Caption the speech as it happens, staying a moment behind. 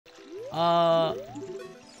Oh,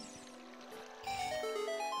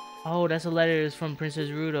 that's a letter. It's from Princess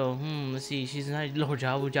Ruto. Let's see. She's not Lord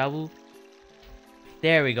Jabu Jabu.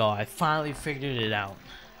 There we go. I finally figured it out.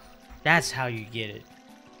 That's how you get it.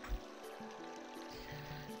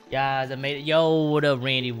 Guys, I made it. Yo, what up,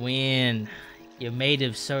 Randy Win? You made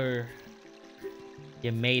it, sir.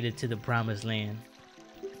 You made it to the promised land.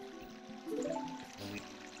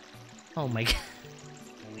 Oh my god.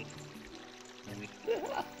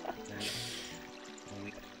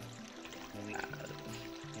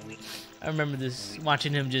 I remember this,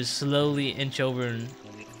 watching him just slowly inch over and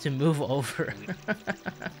to move over.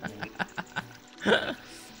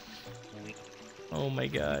 Oh my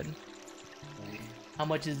god. How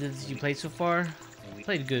much is this you played so far?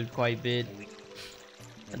 Played good, quite a bit.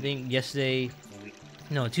 I think yesterday,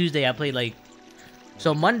 no, Tuesday I played like,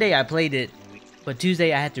 so Monday I played it, but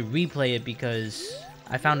Tuesday I had to replay it because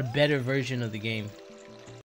I found a better version of the game.